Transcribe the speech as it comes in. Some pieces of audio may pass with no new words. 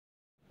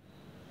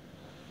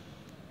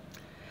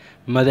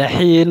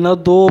madaxiina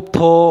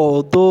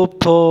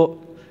duubto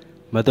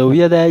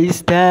madowyada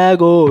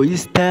istaago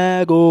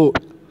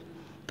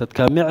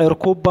dadka micir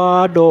ku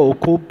baadho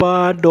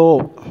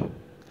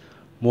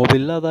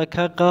mobilada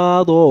ka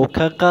qaado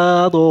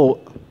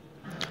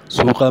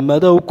suuqa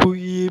madow ku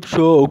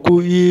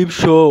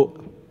iibsho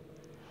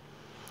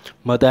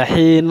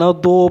madaxiina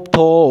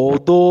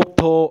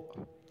duubto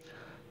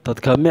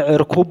dadka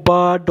micir ku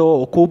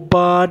baadho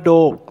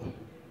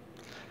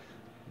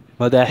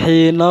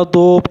madaxiina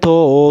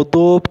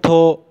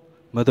duubto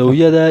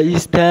madowyada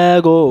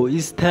istaago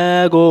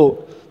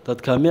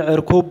dadka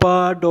micir ku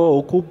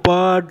baadho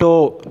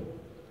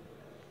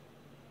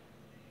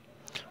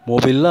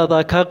mobilada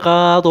ka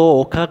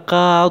qaado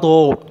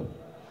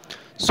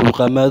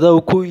suuqa madow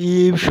ku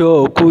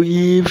iibsho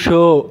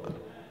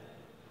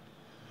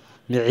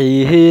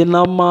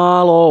micihiina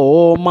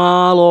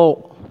maalo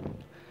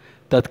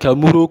dadka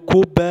murug ku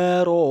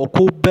beero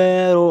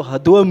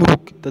haddii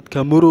murug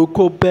dadka murug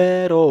ku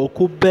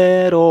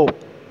beero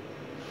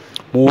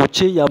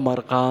muujiya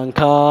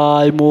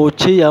marqaankaay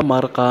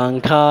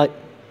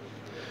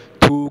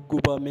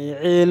tuuguba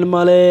miciil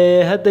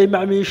male hadday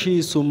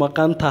macmiishiisu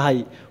maqan tahay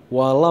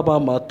waa laba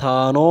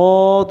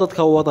mataano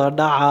dadka wada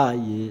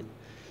dhacaye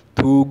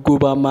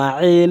tuuguba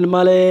maciil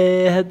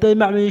male hadday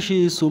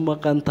macmiishiisu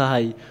maqan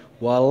tahay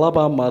waa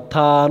laba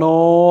mataano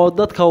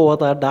dadka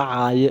wada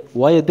dhacaye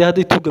waayo dee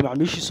hadday tuuga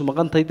macmiishiisu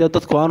maqan tahay dee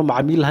dadku aanu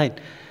macmiil lahayn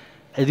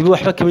cidiba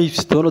waxba kama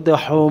iibsatoono dee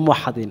waxba ma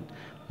xadin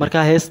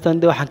markaa heestan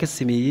dee waxaan ka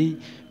sameeyey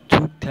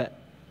tuugta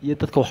iyo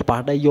dadka wax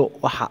baadha iyo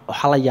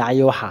waxa la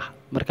yaacayo waxa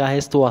markaa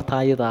heestu waa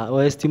taa iyada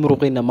waa heestii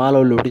muruqiina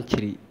maaloo la odhan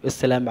jiray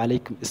assalaamu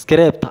calaykum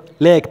iskareebta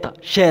leegta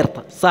sheerta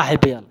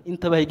saaxiibayaal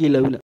intaba hayga ilaawina